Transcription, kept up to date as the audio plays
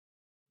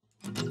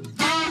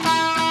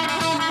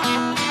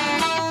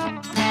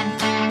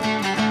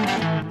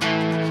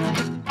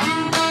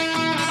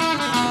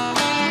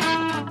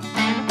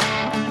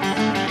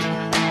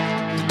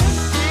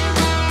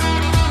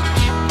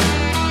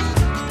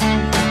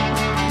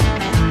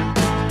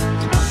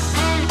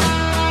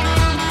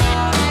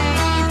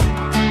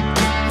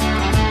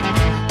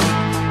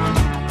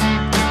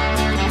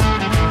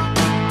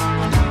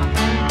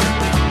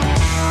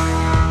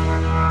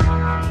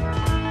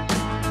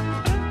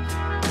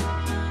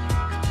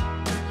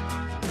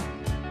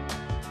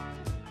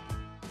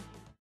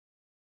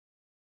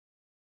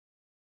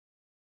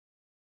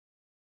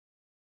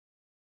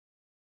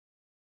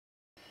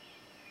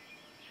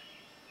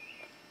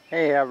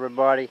Hey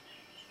everybody,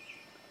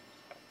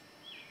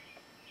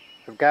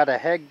 I've got a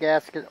head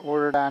gasket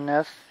ordered on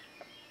this,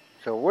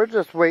 so we're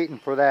just waiting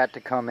for that to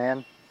come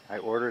in. I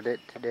ordered it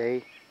today.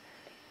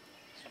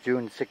 It's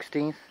June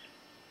 16th.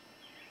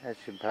 I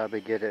should probably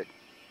get it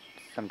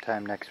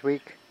sometime next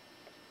week.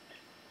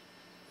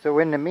 So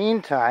in the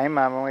meantime,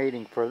 I'm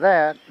waiting for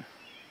that.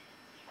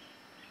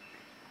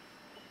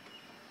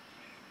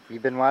 If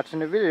you've been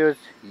watching the videos,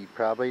 you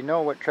probably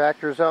know what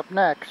tractor's up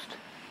next.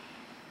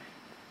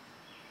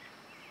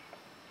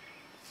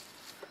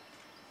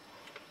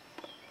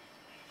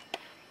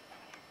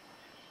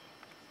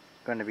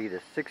 Going to be the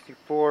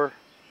 64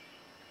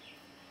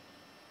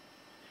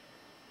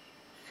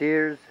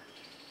 Sears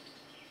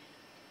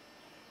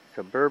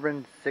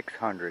Suburban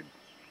 600.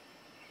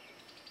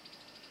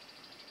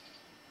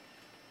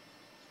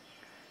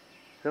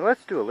 So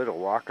let's do a little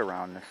walk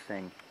around this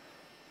thing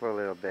for a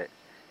little bit.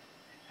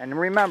 And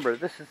remember,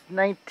 this is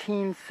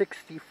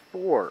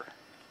 1964.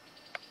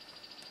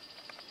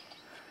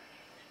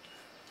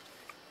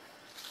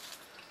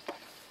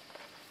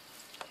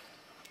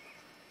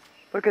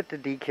 Look at the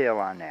decal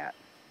on that.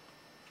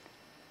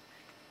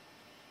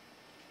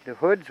 The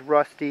hood's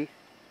rusty,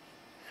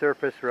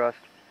 surface rust,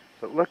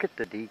 but look at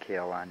the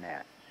decal on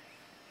that.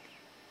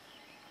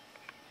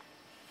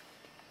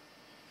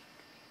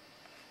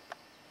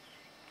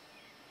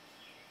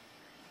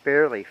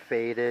 Barely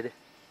faded.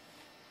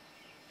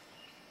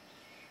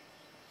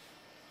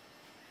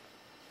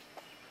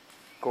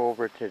 Go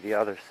over to the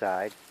other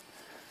side.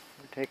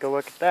 Take a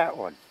look at that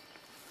one.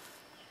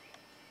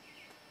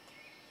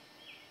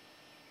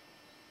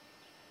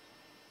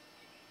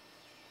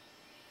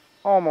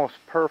 Almost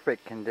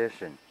perfect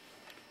condition.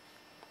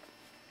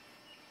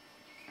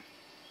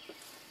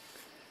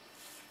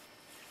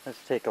 Let's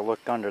take a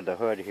look under the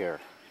hood here.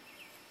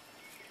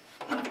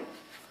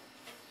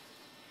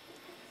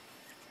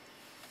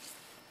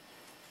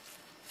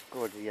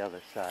 Go to the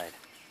other side.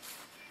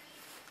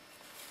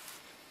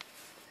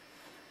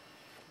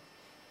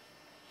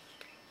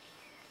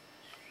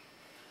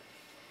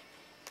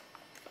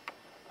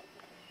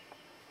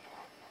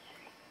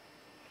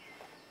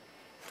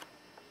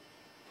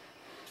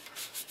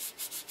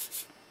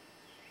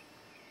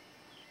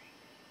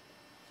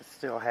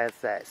 It still has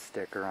that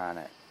sticker on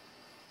it.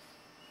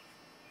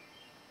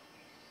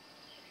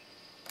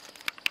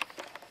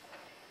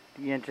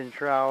 The engine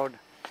shroud,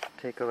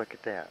 take a look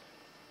at that.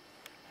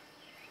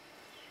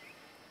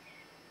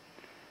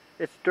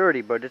 It's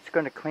dirty, but it's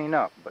going to clean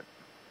up. But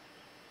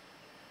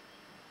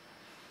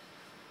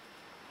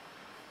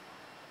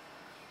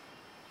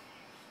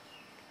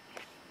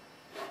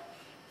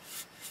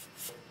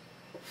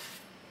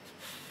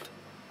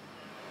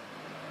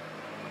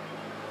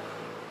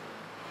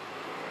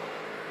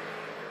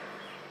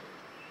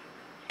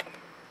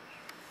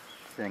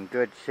it's in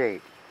good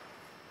shape.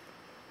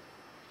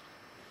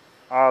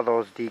 All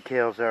those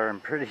decals are in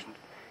pretty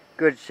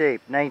good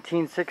shape.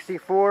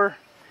 1964,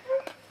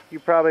 you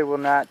probably will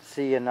not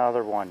see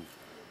another one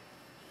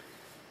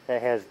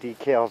that has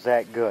decals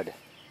that good.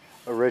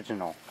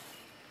 Original.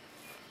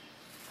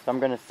 So I'm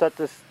going to set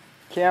this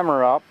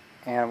camera up,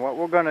 and what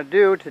we're going to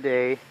do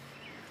today,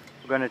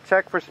 we're going to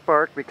check for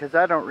spark, because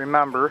I don't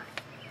remember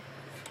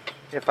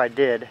if I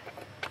did.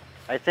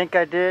 I think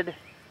I did,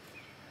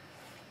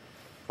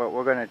 but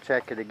we're going to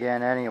check it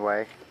again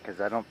anyway,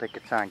 because I don't think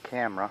it's on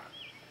camera.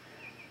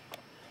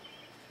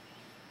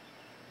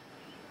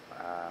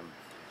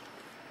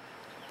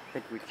 I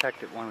think we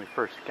checked it when we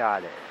first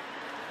got it.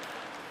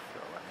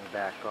 So let me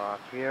back off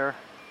here.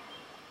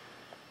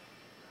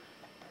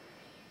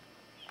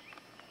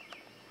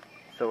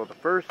 So the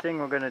first thing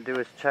we're going to do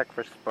is check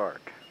for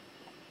spark.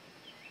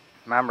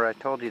 Remember, I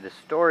told you the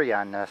story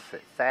on this.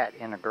 It sat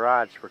in a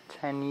garage for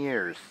 10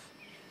 years.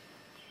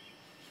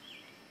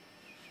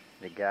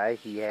 The guy,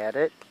 he had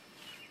it.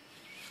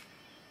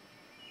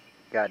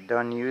 Got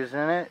done using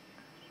it.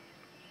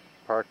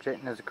 Parked it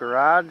in his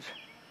garage.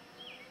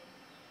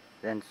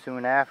 Then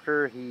soon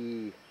after,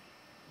 he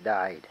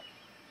died.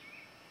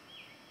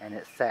 And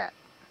it sat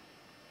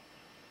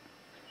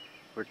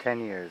for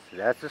 10 years.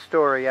 That's the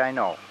story, I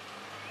know.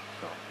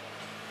 So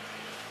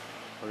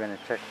we're going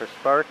to check for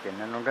spark, and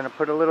then we're going to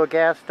put a little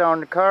gas down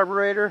the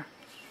carburetor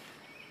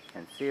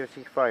and see if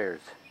she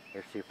fires.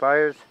 If she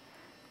fires,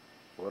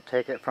 we'll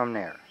take it from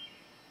there.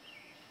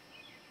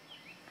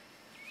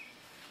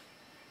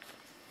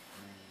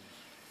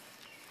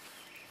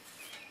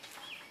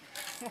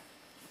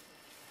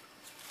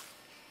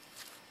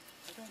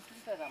 I don't do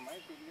that on my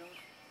videos.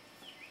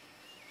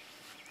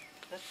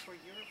 That's for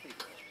your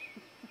videos.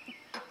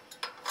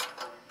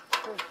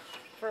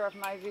 For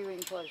my viewing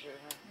pleasure,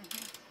 huh?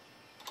 Mm-hmm.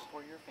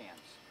 For your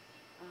fans.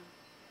 I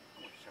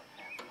wish I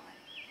had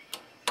mine.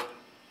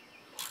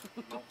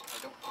 Nope, I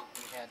don't think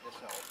we had this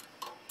out.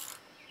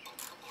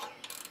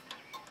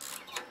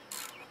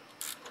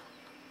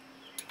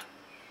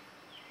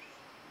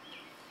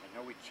 I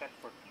know we checked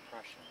for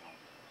compression though.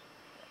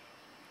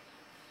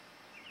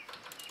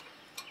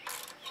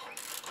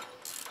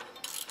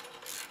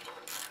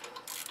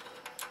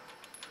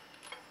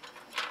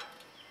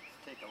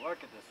 Take a look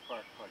at this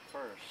spark plug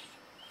first.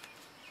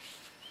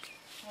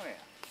 Oh yeah.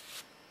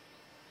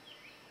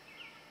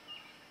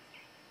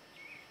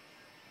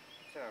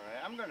 It's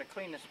alright. I'm going to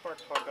clean the spark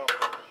plug up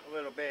a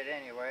little bit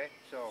anyway,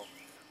 so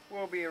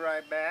we'll be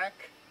right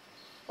back.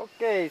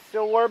 Okay,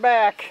 so we're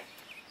back.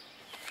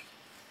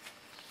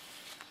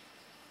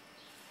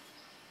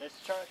 Let's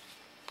check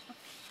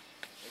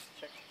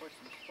for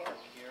some spark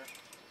here.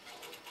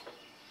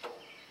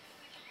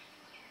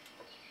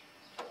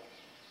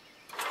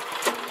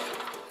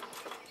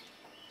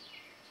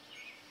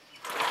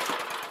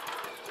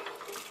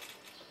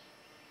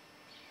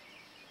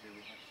 Do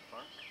we have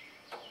spark?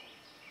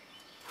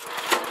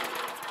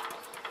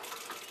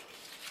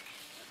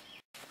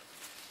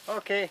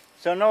 Okay,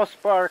 so no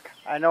spark.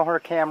 I know her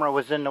camera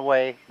was in the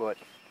way, but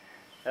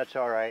that's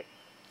alright.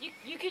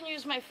 You can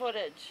use my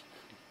footage.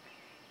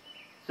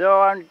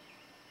 So I'm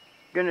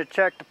gonna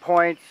check the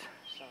points.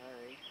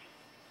 Sorry.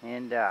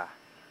 And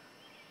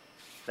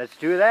let's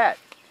do that.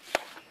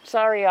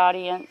 Sorry,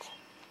 audience.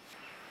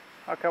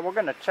 Okay, we're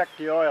gonna check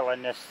the oil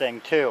in this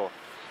thing too.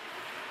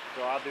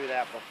 So I'll do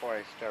that before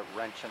I start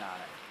wrenching on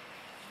it.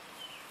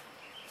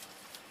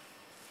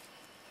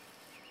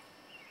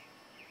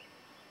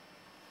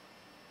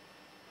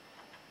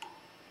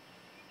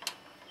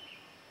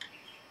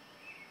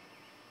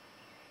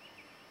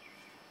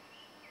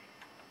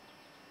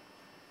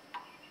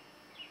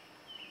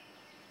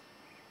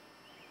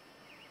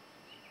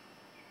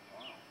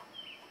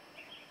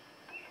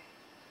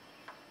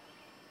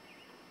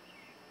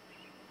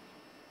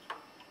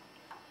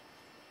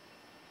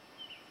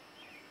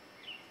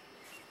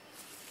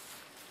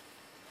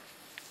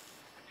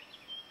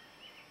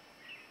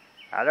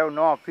 I don't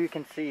know if you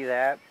can see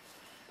that.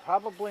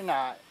 Probably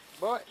not.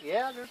 But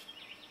yeah, there's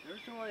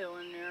oil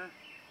in there.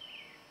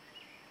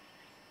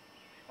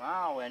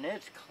 Wow, and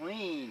it's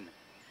clean.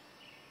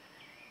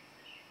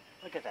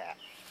 Look at that.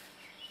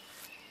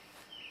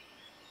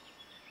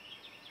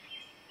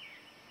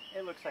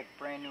 It looks like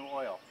brand new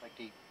oil. Like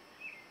they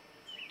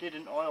did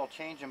an oil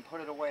change and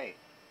put it away.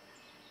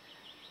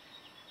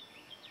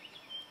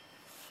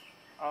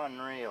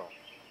 Unreal.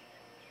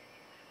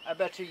 I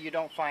bet you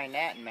don't find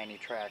that in many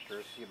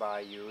tractors you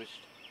buy used.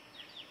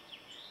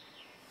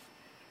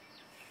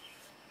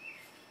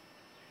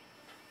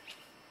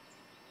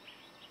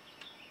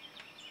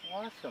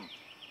 Awesome.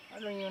 I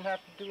don't even have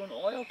to do an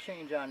oil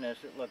change on this,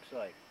 it looks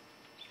like.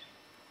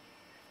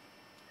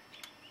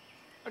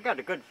 I got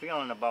a good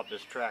feeling about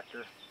this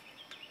tractor.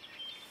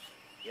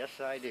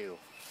 Yes, I do.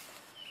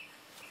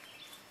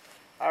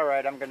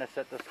 Alright, I'm going to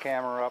set this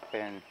camera up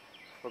and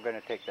we're going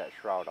to take that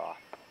shroud off.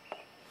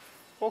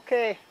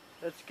 Okay.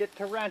 Let's get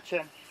to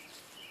wrenching.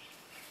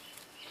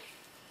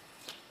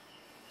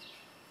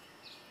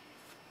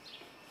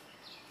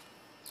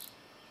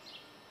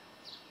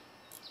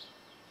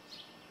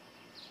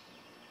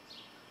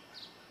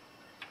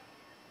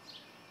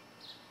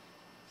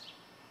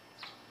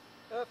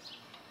 Up.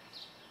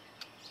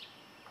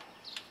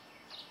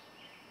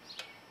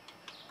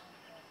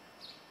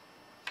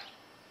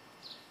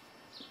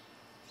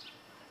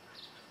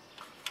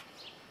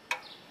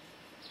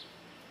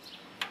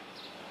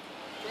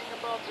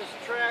 About this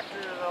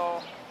tractor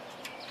though,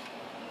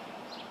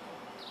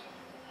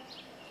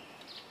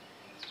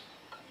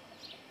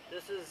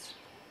 this is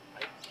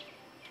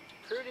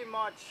pretty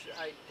much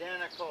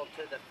identical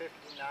to the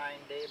 59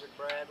 David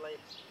Bradley,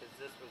 because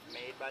this was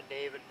made by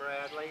David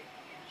Bradley.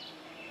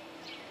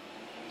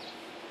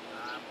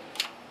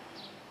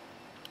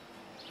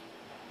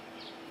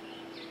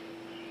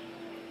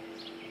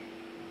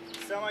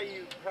 Some of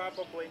you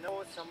probably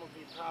know, some of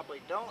you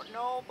probably don't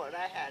know, but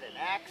I had an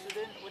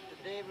accident with the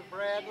David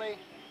Bradley,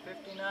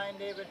 59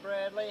 David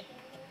Bradley.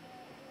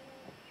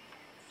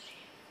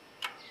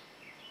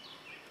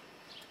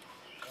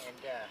 And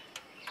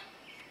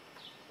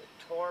it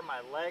tore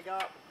my leg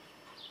up.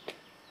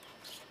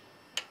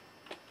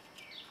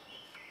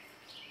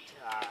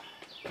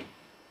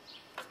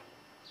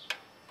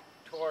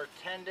 Tore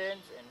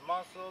tendons and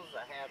muscles.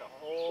 I had a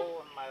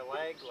hole in my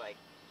leg like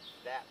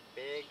that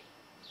big.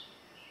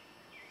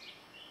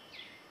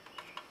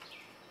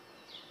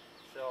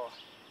 So,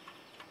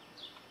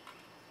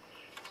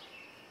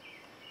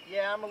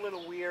 yeah, I'm a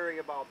little weary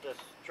about this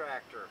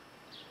tractor.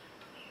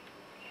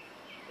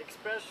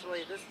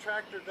 Especially, this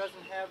tractor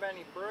doesn't have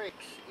any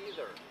brakes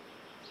either.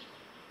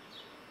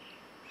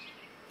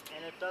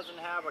 And it doesn't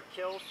have a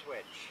kill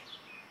switch.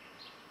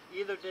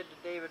 Either did the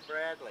David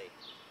Bradley.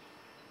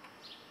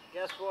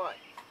 Guess what?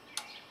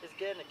 It's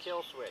getting a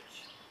kill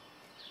switch.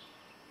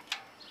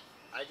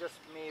 I just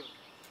may,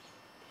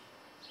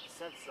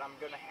 since I'm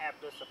going to have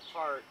this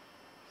apart,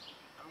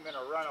 I'm going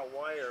to run a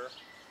wire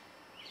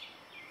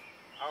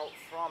out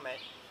from it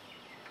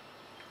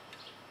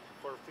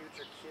for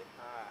future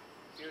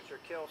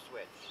kill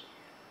switch.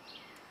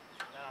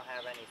 I don't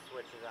have any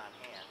switches on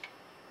hand.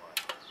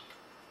 But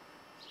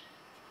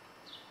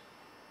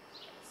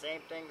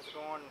same thing's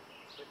going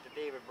with the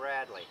David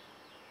Bradley.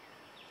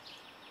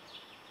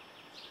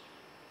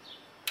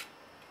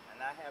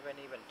 And I haven't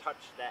even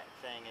touched that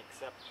thing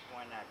except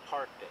when I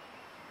parked it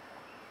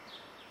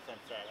since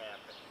that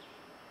happened.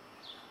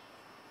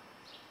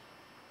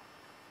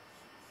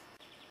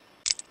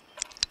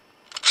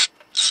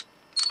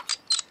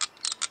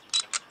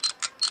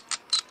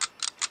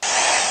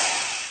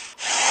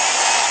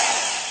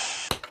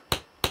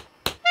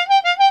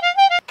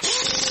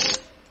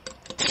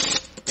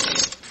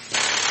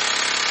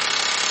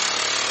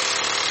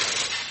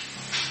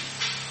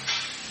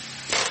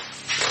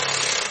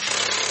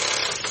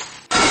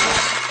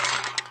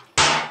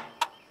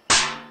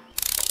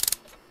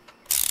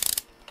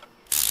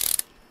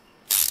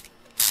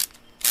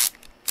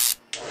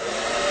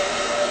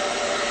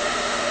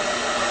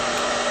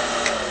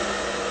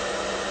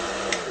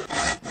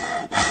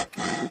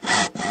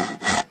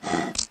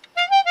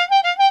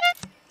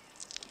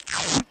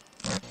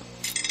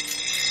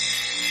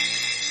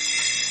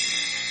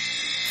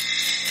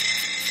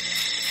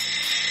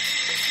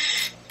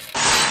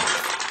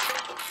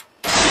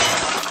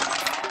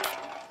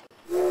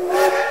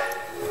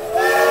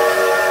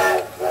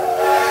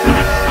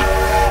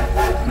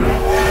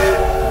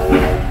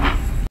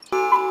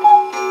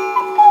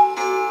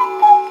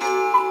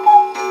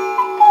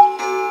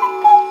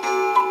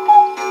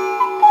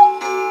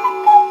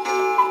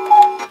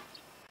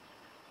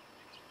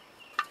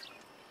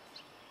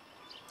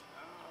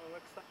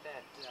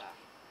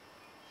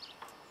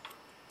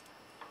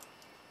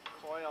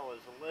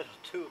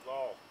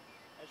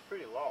 That's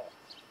pretty low.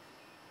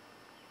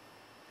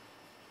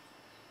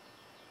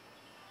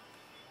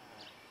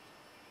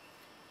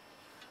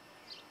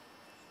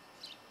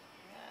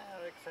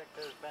 Yeah, looks like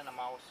there's been a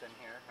mouse in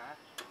here, huh?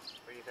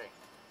 What do you think?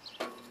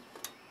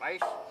 Mice?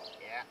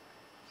 Yeah.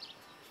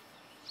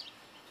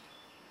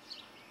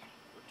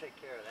 We'll take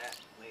care of that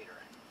later.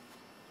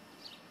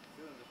 As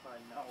soon as if I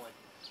know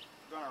it's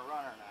gonna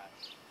run or not.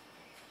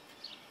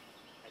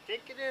 I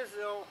think it is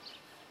though.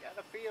 Got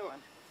a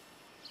feeling.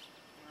 It's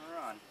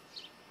gonna run.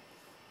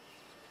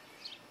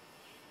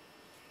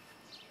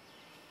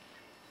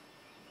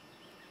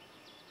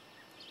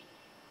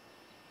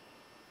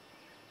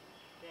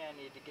 Yeah, I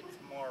need to get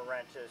some more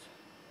wrenches,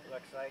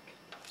 looks like.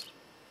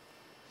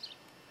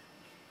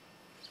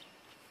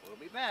 We'll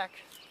be back.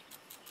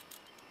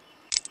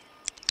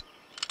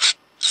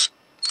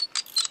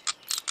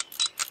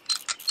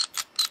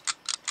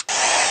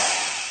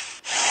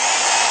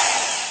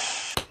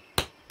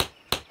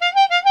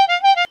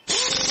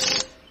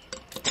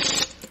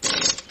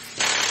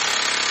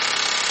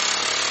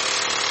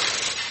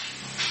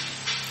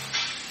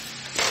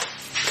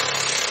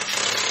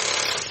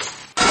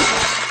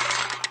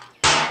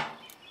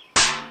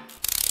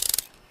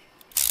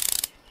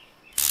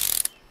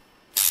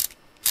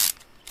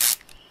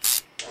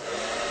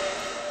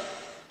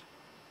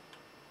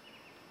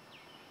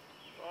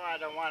 I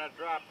don't want to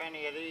drop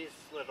any of these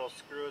little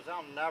screws.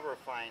 I'll never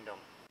find them.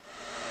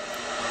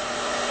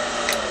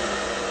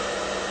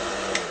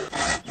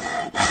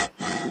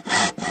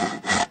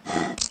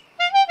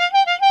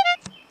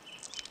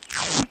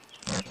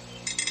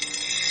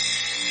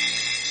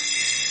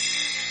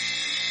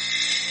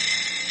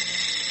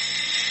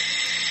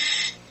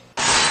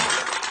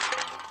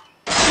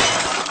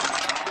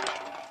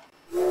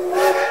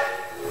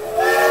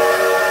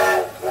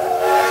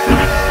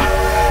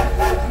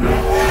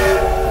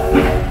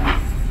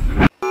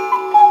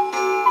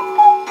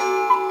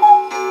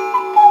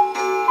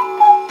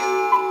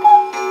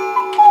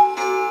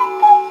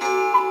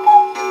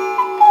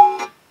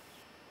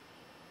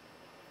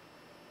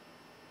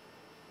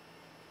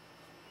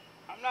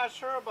 I'm not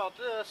sure about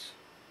this.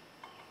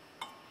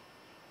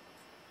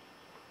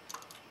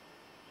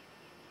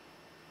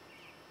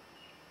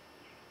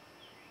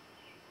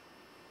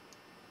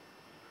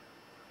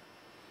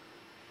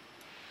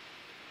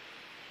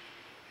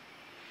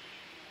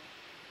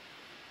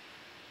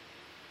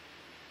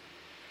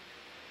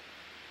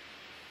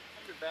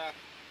 I'll be back.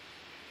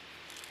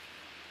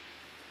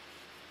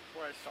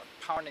 Before I start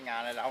pounding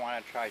on it, I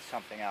want to try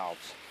something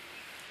else.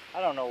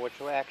 I don't know which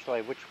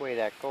way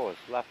that goes,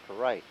 left or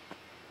right.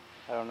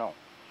 I don't know.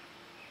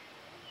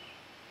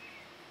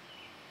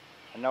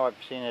 I know I've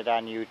seen it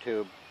on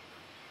YouTube.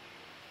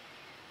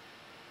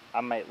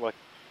 I might look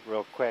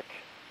real quick,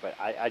 but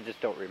I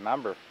just don't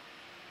remember.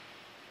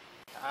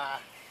 I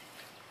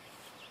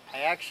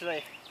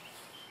actually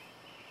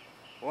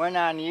went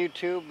on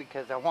YouTube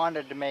because I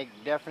wanted to make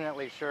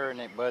definitely sure, and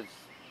it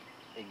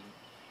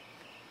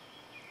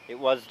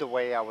was the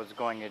way I was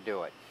going to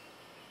do it.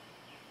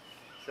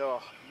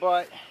 So,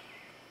 but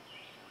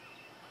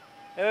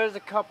there's a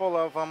couple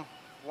of them.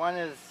 One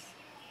is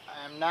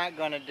I'm not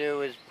going to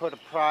do is put a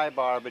pry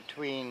bar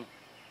between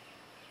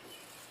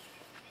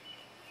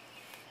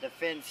the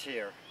fins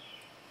here.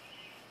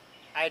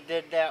 I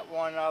did that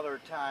one other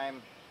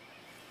time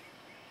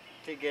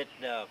to get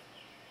the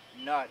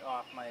nut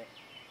off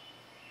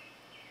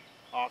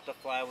the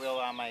flywheel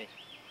on my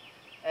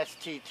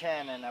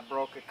ST10, and I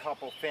broke a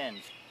couple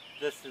fins.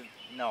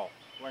 No,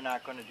 we're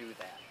not going to do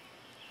that.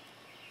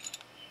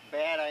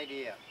 Bad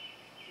idea.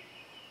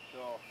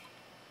 So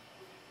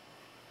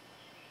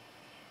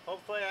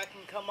hopefully I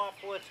can come up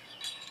with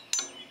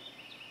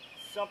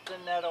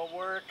something that'll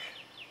work.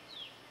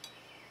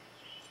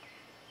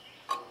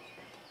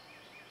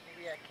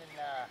 Maybe I can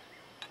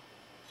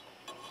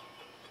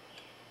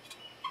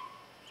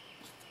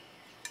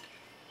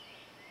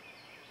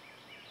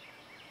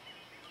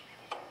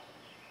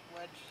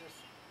wedge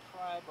this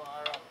pry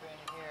bar up in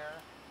here.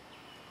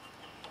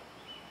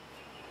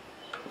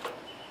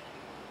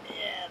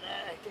 Yeah,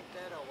 I think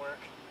that'll work.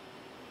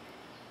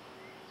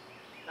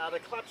 Now the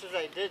clutches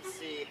I did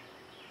see,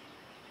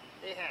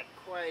 they had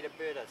quite a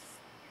bit of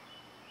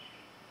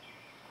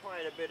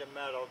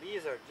metal.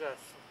 These are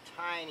just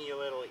tiny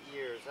little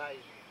ears. I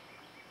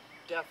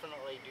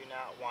definitely do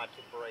not want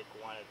to break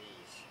one of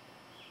these.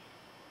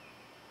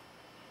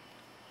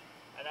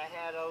 And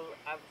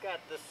I've got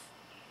this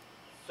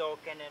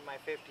soaking in my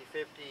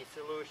 50/50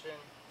 solution,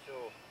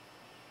 so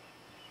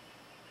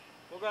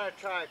we're going to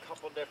try a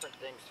couple different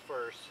things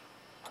first.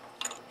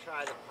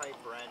 Try the pipe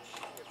wrench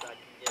if I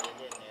can get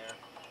it in there,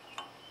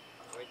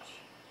 which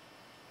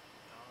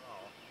I don't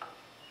know.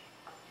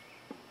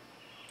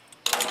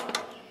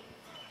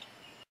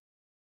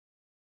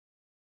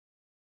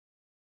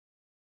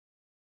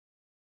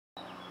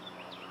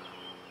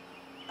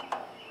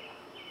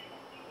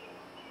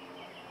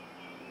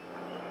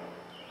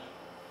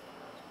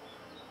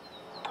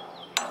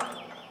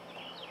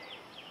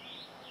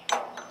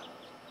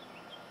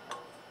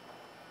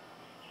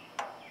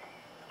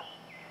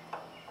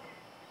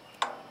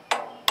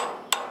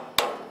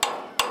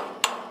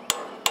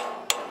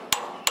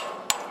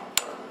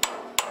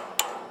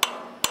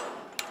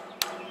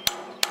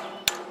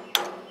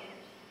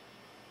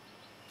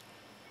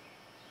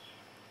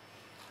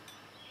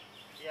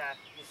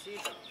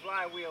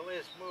 flywheel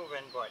is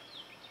moving, but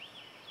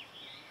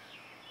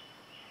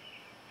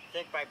I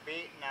think by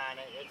beating on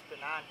it, it's been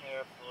on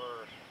here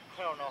for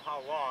I don't know how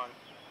long.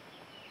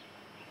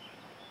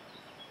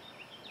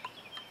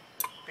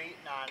 Just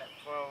beating on it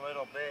for a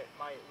little bit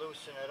might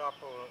loosen it up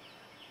a little,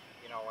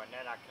 you know, and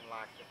then I can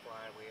lock the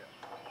flywheel.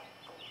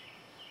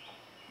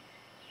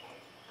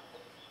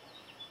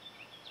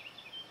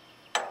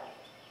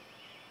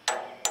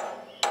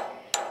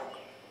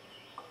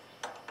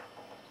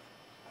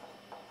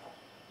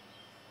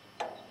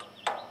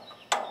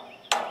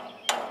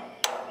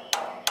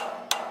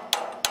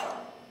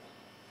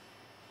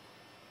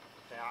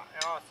 I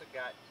also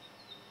got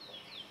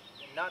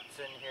the nuts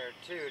in here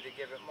too to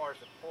give it more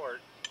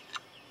support.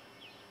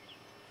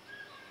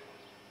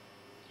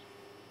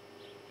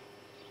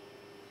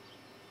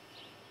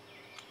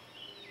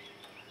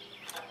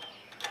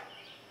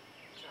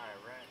 Try a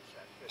wrench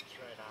that fits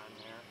right on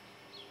there.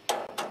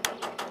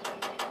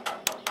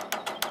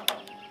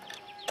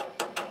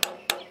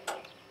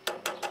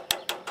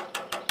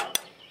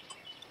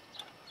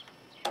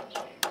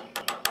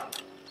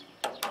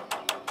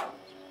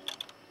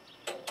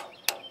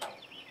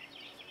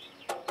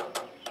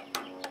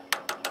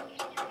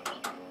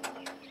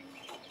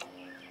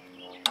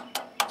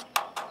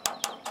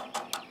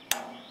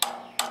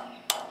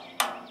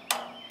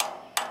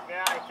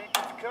 Yeah, I think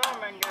it's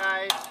coming,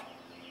 guys.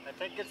 I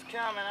think it's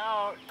coming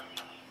out.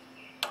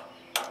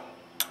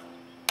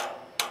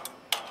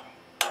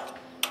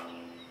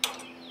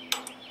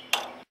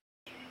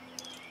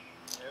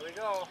 There we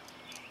go.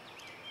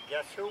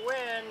 Guess who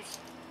wins?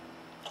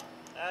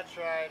 That's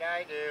right,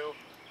 I do.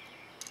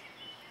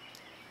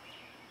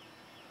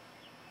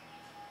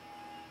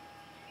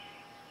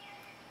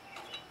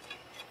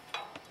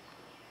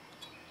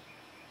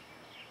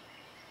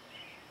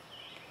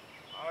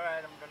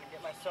 Alright, I'm going to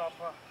get myself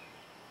a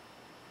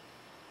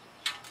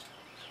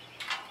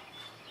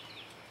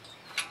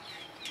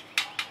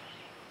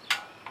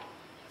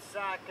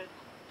socket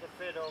to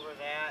fit over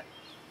that.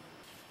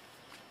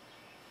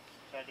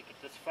 Try to get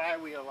this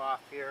flywheel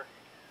off here.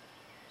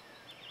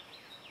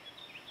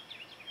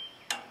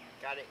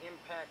 Got an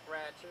impact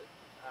ratchet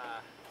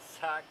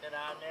socket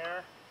on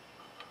there.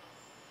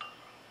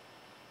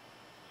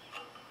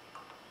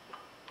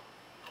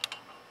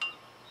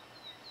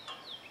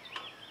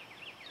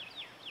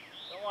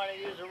 Don't want to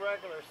use a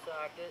regular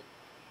socket.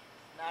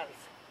 Not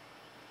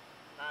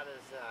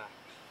as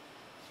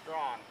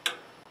strong.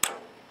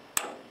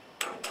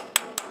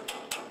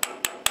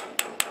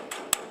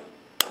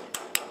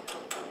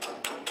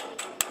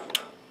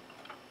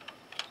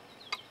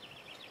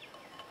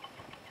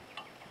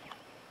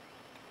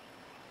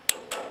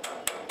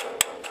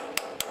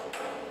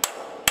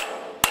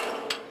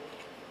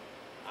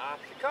 Off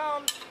she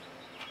comes.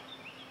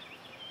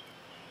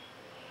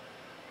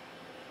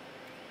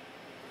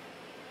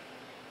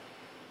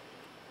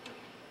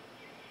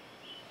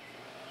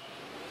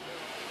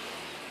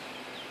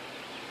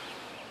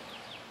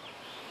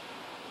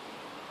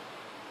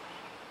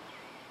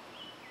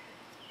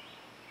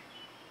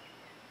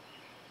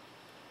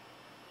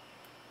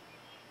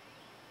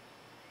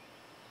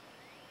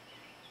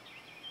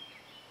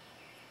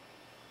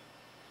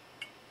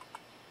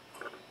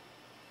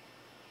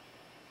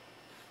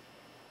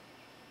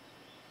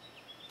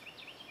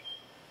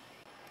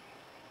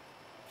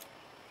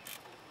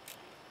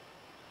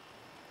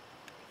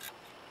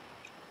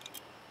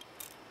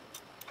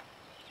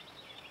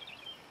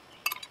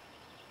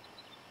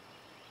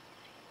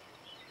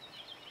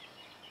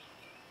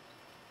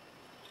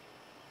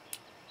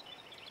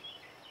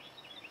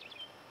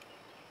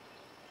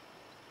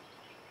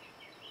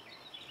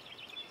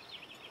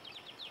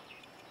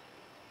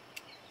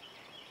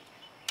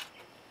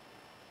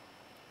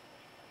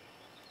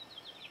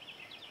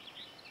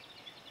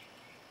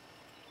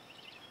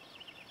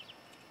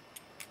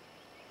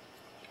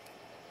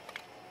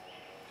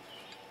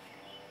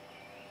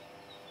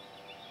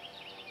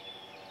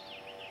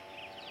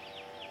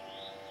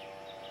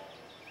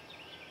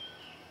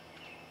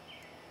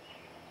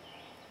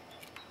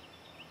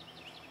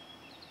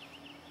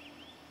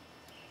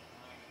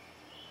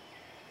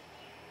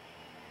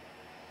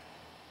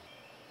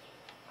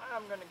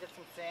 I'm going to get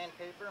some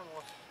sandpaper and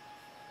we'll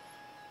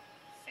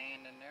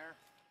sand in there.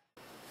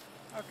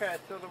 Okay,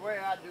 so the way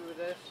I do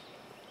this,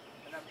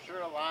 and I'm sure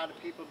a lot of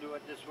people do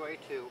it this way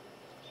too,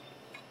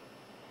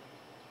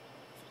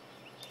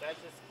 I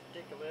just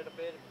stick a little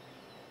bit of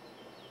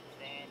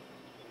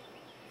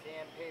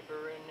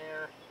sandpaper in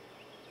there,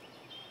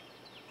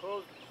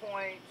 close the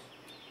points,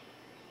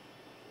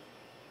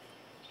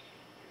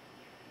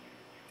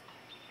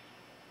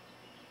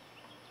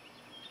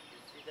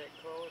 see that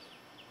close?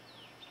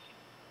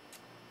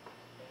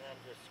 And then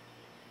just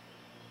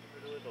give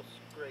it a little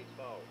scrape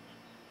out.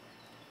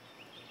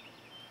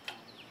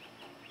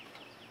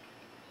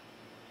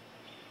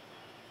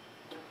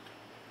 Do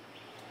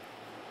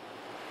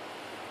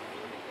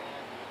it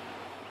again.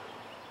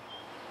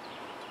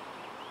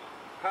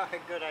 Probably a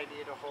good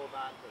idea to hold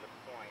on to the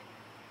point.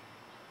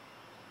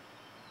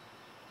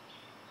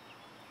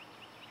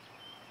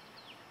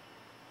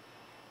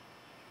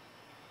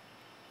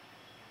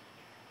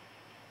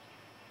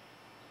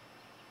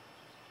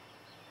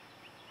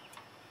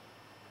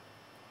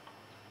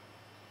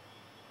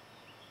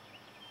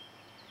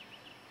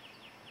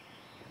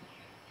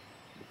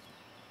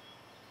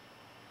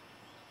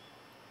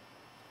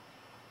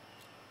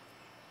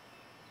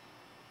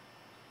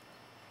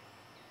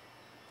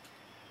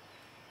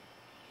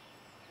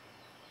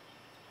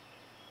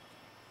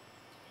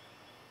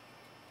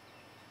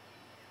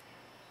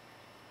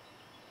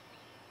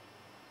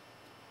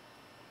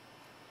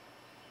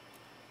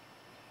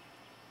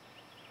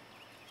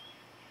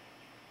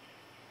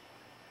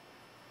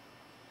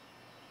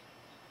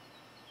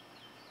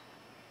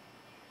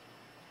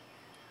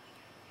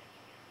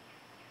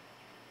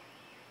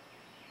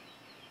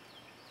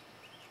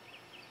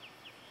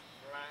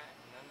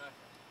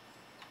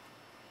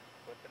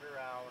 flip it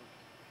around.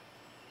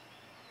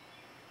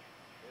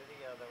 Do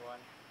the other one.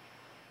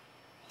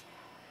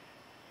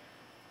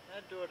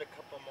 I'll do it a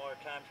couple more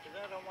times because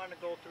I don't want to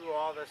go through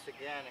all this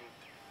again and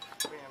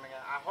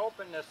I'm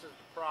hoping this is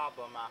the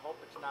problem. I hope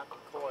it's not the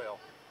coil.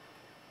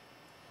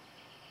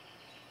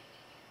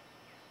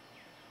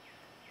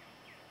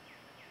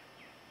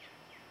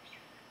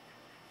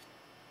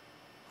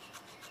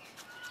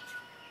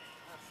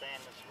 I'll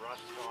sand this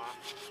rust off.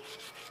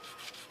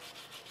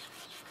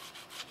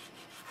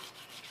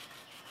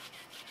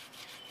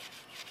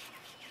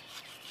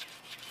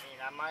 I mean,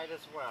 I might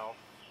as well.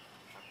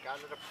 I've got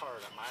it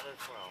apart. I might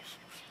as well.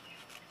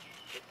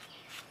 Get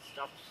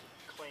stuff's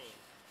clean.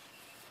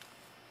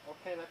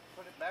 Okay, let's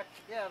put it back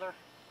together.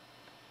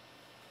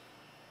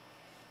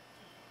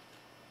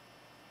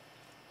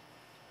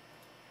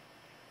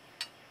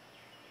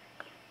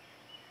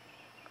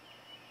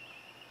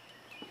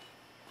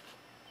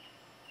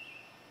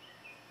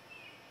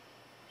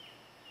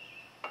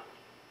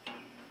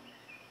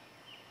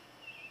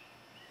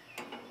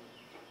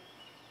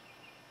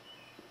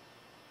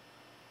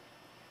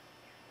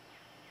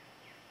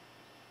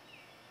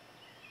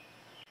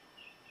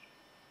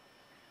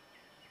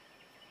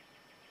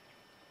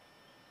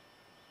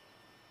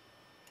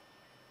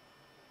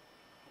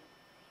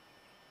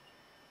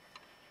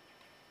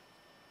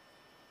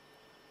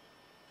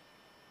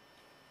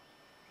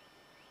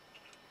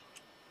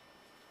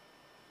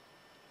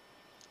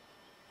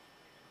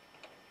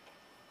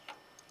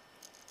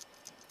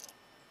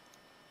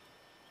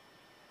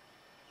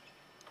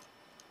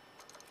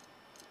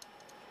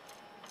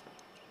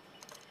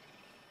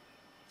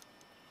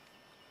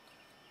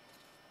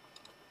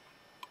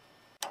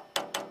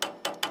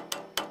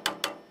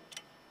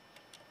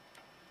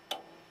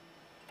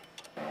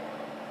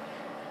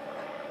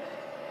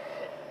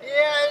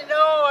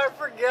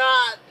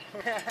 Forgot.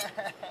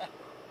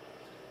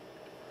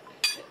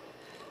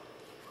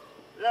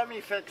 Let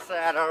me fix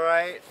that,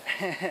 alright?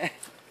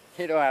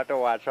 You don't have to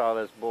watch all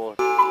this bull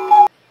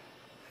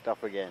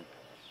stuff again.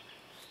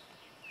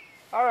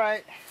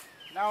 Alright,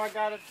 now I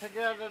got it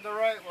together the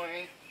right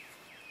way.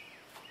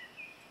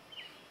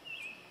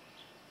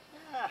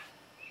 Yeah.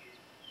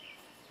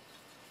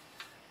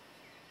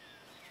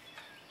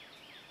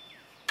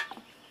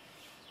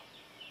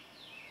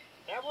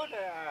 That would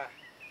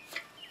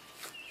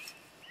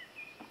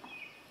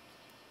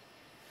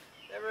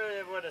that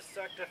really would have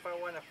sucked if I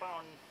wouldn't have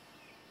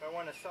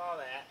saw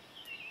that.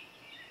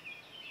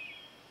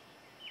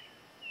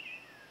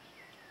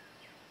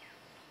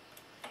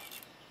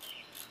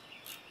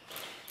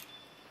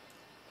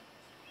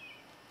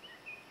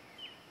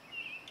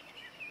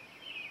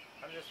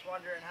 I'm just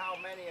wondering how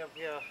many of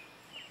you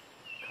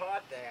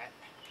caught that.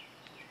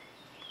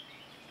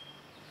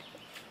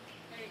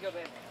 There you go,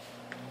 babe.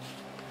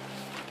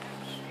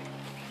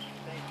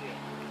 Thank you.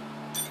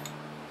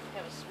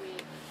 Have a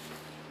sweet.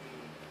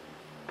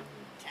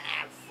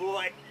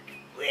 Foot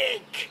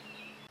wink.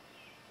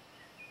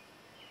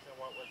 So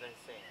what was I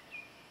saying?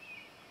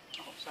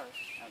 Oh, sorry.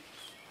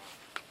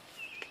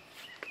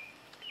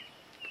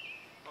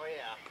 Oh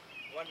yeah.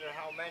 Wonder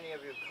how many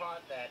of you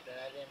caught that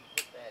I didn't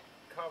put that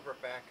cover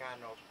back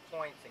on those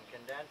points and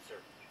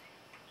condenser.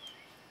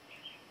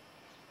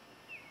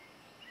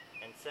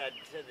 And said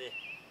to the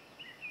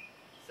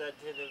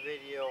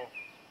video,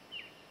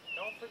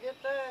 don't forget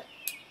that.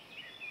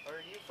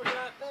 Or you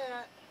forgot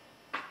that.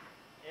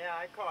 Yeah,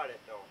 I caught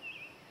it though.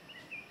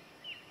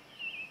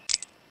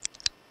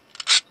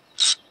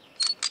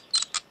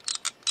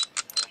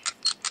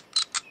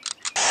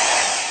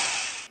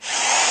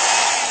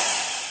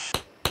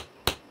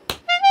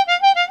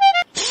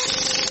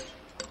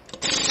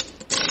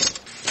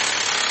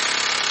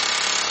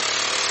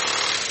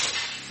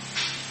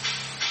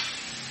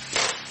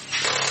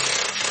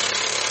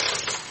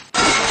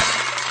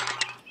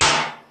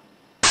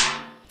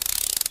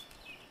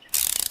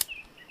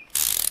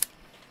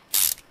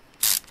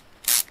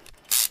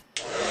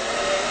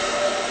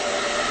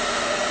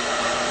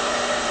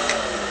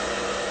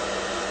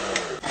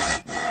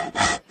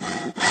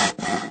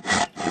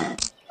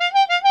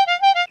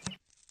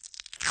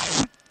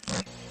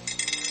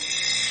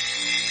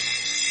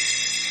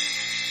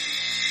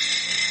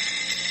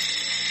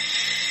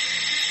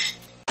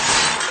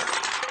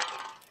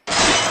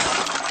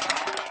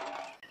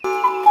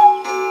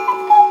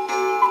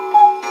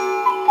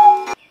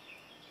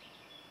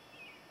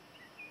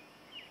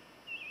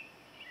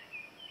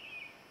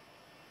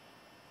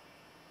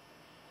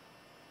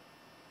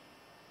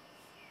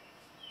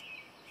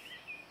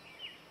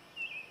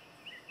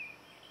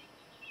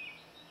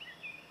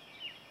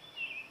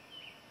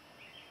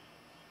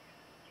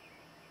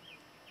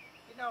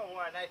 You know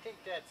what, I think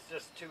that's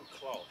just too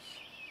close.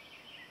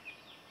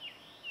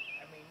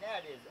 I mean,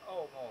 that is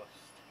almost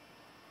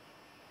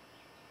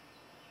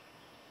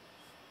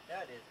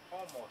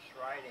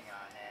riding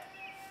on that.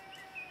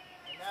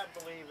 And I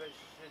believe it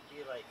should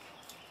be like,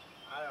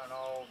 I don't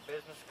know,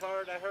 business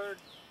card I heard.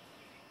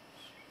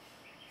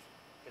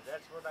 Because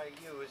that's what I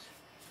use,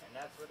 and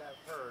that's what I've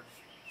heard.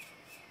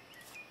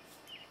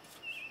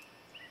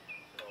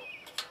 So,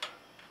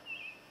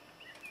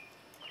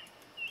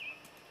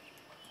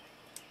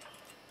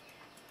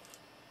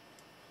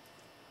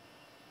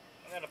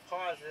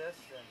 pause this,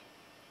 and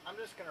I'm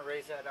just going to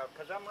raise that up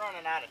because I'm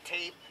running out of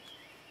tape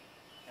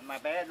and my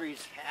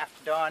battery's half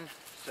done,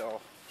 so.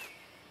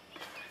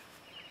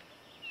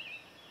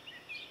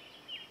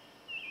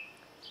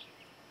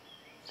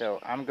 So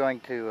I'm going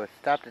to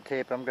stop the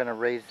tape. I'm going to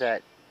raise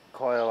that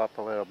coil up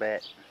a little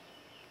bit.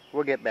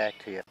 We'll get back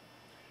to you.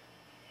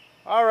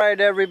 Alright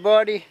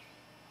everybody,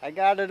 I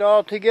got it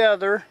all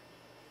together.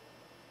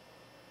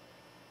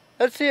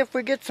 Let's see if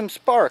we get some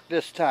spark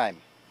this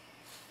time.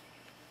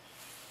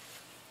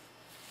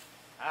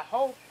 I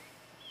hope.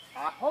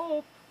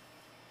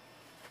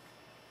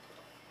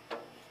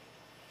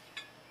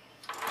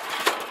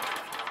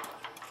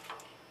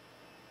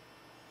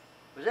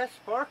 Was that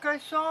spark I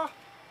saw?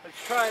 Let's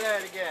try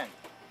that again.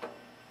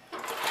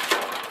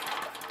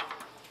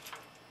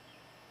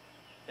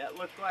 That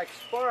looked like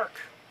spark.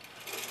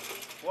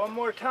 One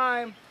more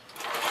time.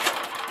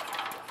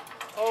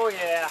 Oh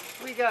yeah,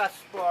 we got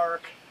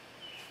spark.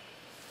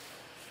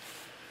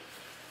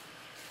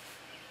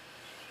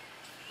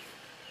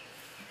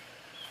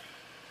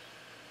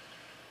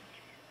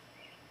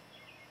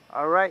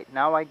 Alright,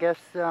 now I guess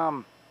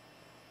I'll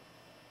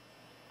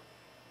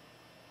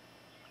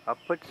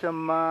put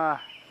some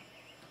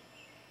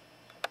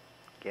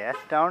gas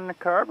down in the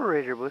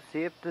carburetor. We'll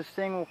see if this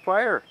thing will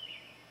fire.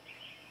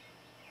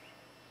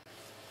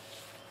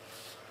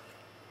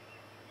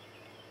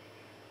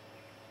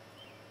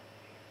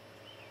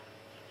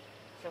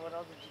 So what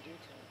else did you do to it?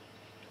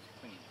 Just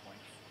clean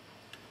points.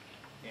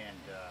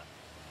 And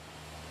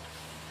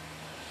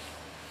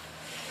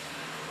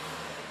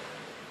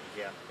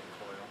yeah,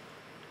 the coil.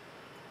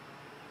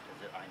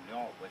 Because I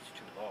know it was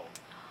too low.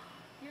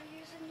 You're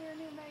using your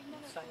new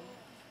magnetic Yes, I coil. am.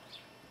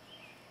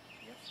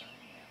 Yes, I am.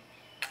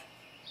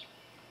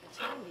 It's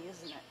handy,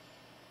 isn't it?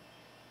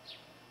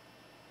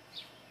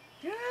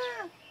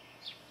 Yeah.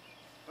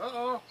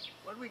 Uh-oh.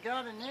 What do we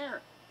got in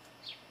there?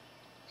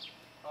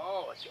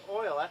 Oh, it's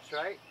oil, that's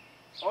right.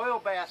 Oil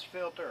bath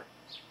filter.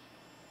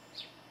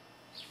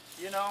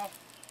 You know,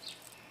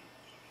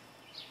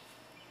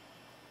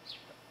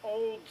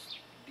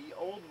 the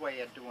old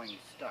way of doing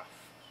stuff.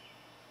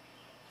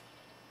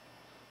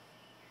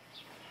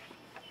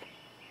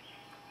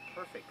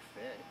 Perfect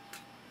fit.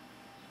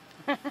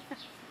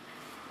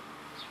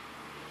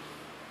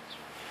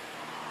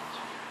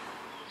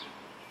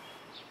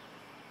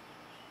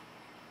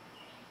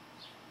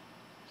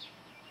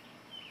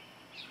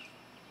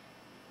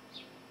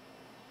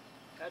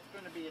 That's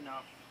going to be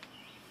enough.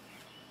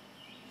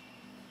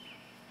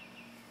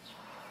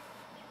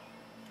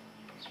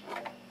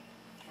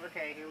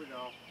 Okay, here we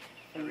go.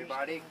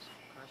 Everybody.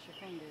 Cross your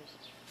fingers.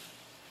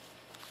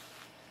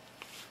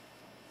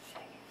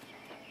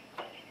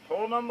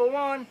 Hole number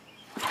 1.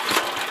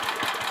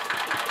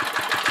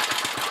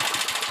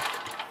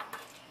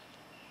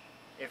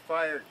 It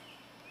fired.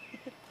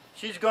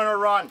 She's gonna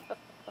run.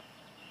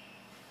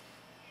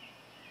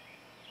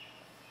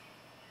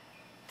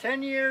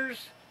 10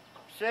 years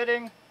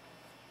sitting.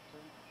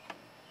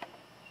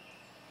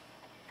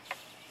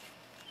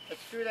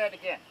 Let's do that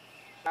again.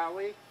 Shall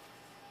we?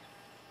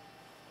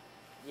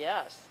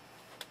 Yes.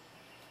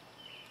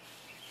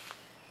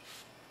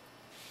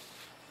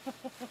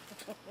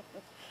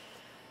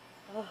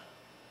 Oh,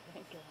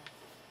 thank God.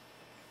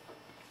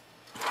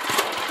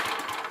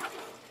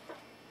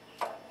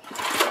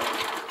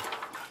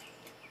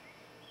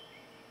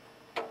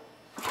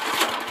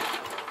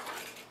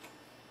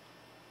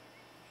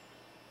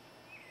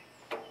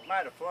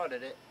 Might have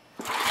flooded it.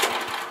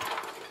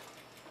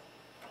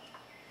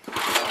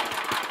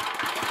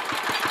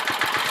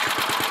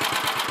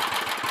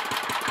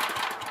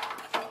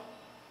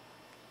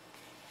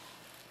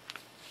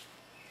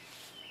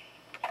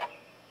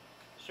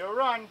 She'll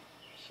run.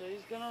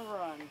 She's gonna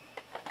run.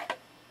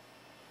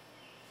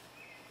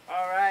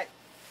 Alright,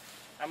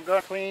 I'm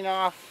going to clean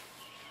off.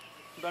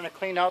 I'm going to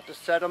clean out the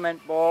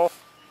sediment bowl.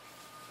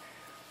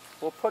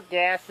 We'll put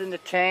gas in the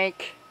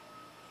tank.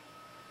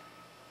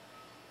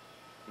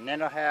 And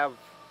then I'll have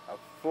a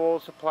full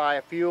supply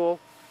of fuel.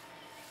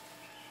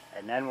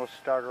 And then we'll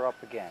start her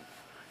up again.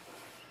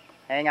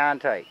 Hang on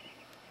tight.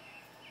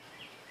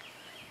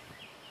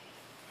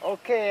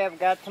 Okay, I've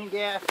got some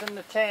gas in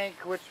the tank,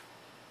 which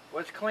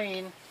was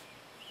clean.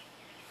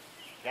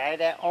 Guy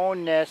that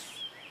owned this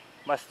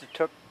must have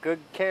took good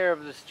care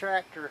of this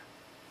tractor.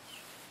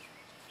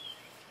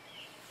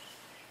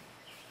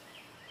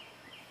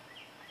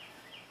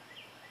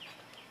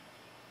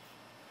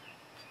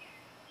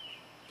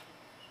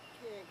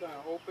 Okay, I'm going to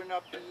open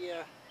up the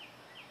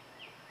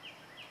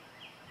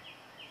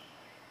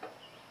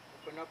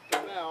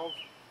valve.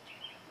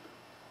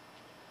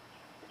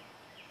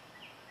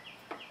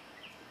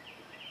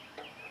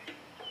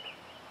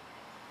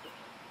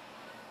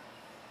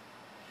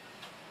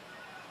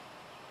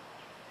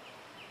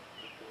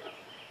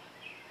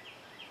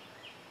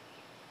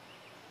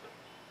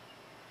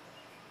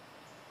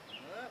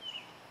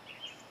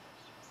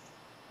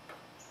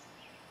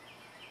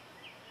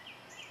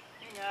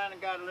 Hang on, I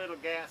got a little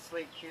gas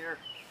leak here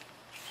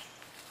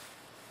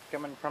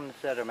coming from the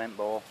sediment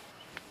bowl.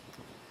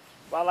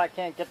 While I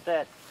can't get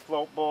that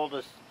float bowl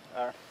to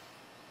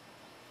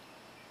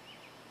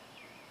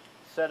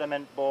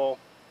sediment bowl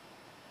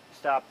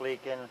stop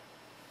leaking.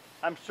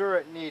 I'm sure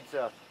it needs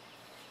a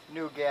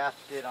new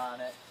gasket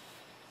on it.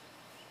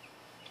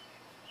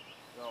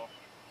 So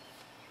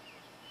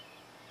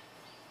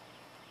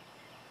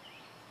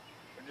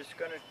we're just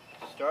gonna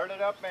start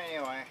it up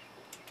anyway.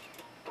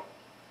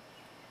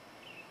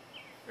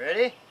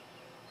 Ready?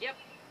 Yep.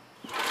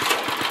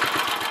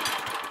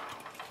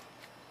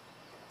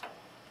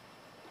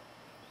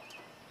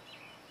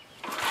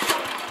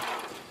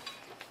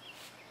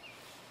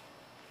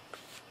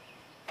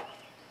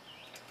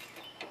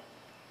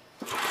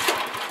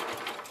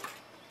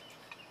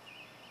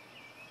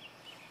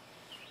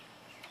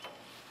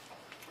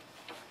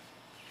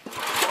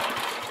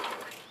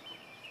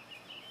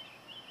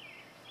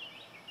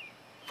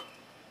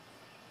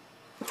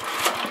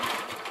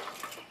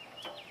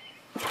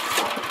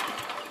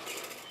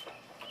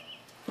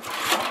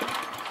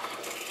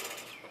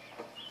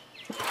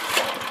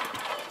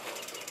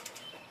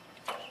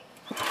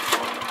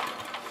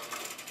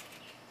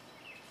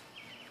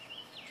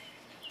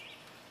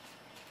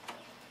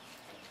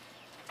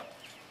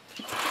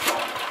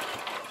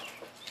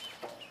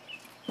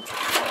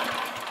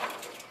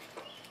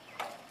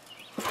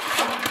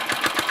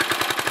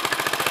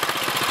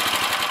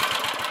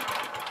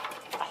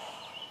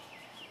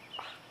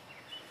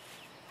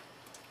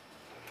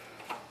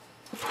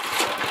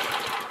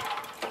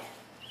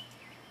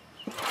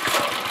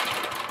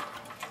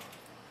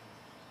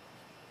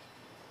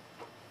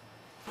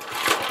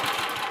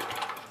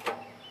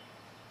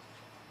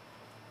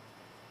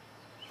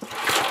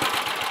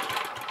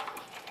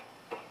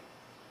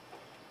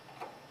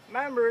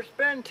 Remember, it's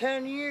been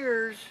 10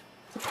 years.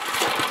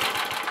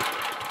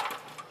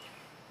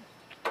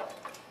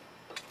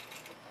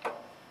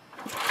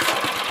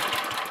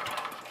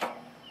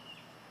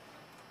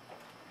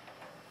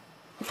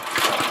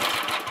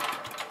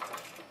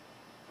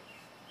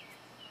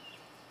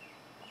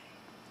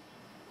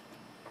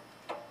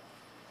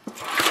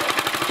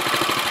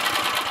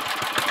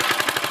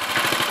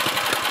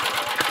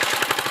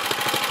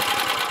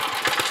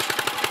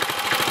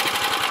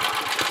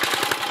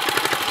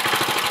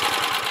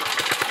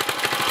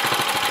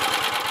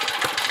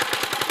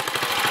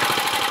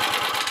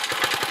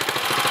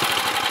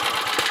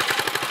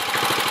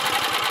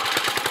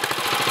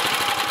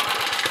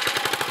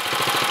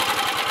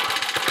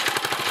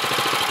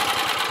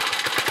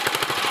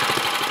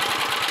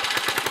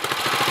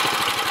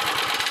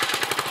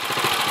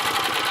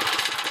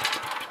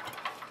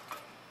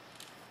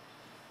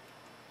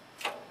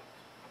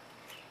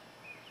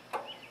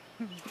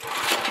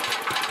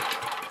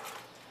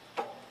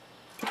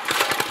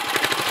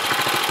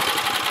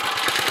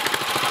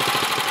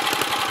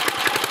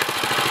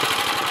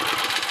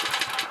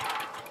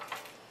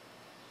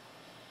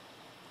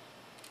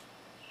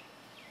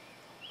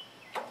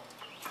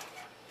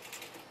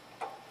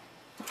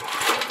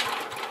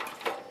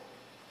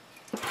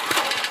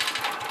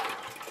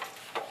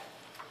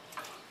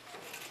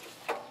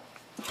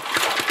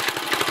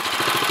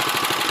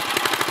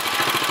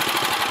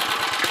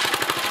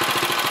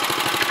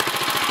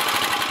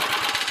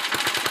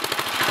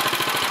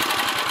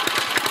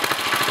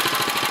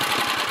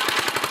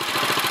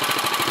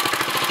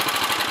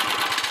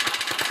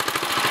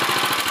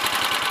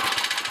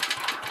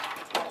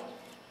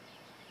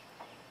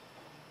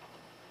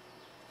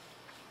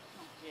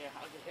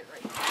 I'll get hit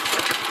right now.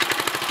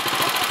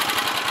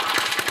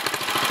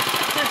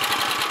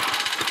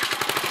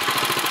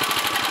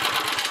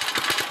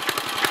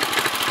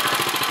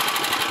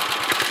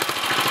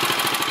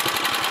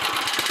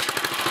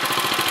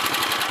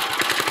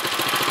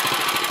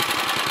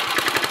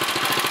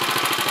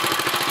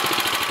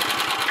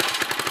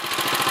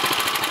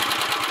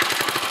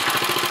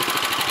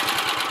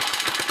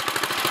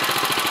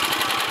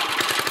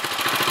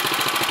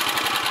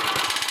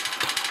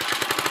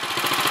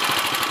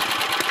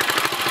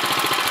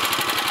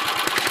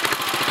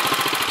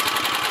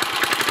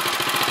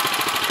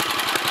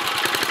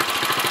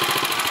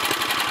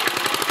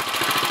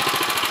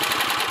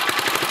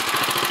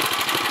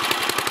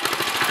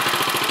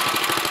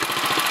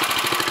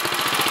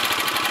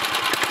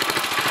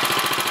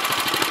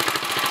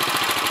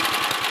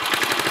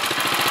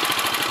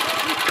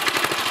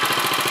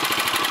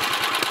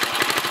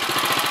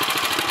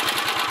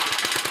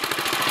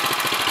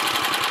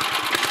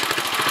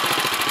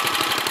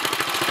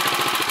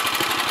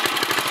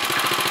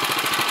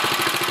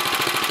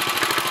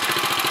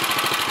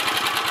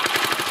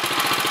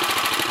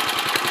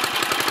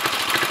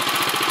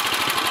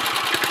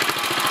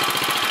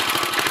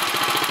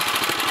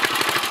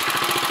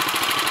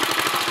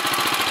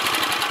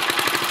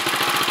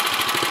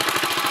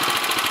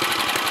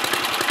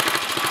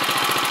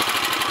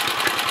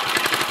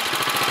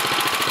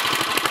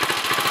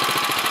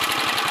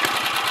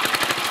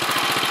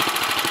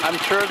 I'm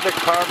sure the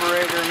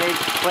carburetor needs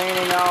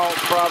cleaning out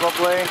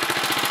probably,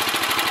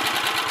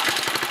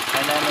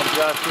 and then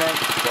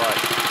adjustments, but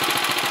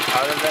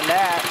other than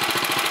that,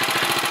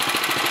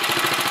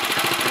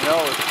 who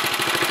knows?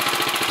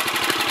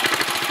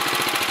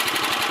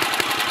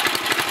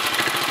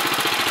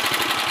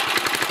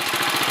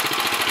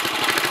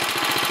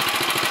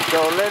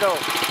 little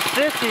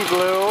Sissy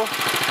Blue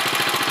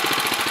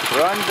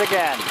runs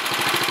again.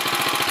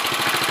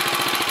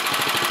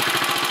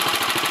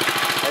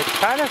 It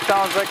kind of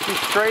sounds like she's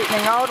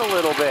straightening out a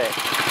little bit.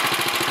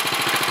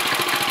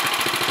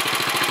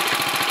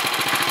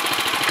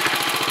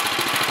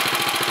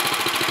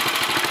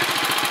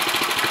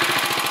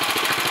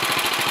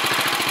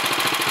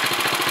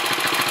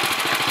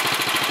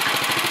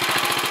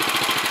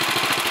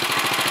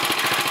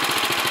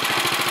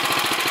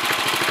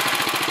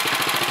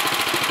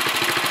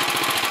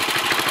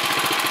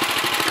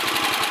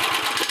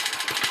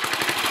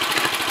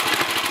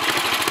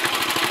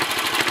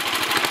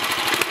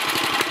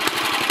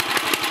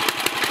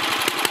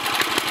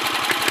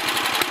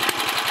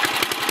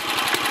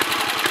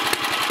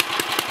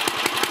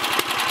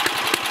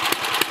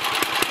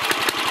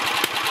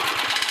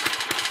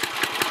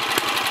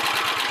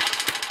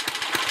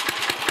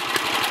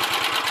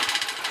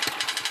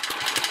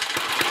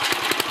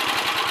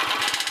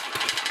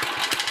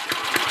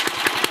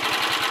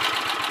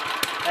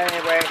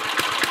 Anyway,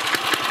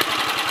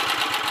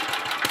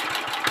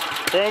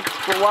 thanks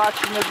for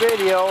watching the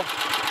video.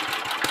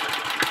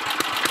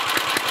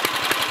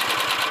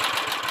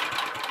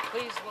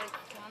 Please like,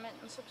 comment,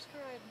 and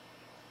subscribe.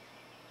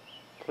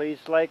 Please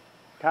like,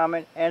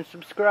 comment, and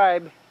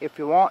subscribe if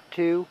you want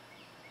to.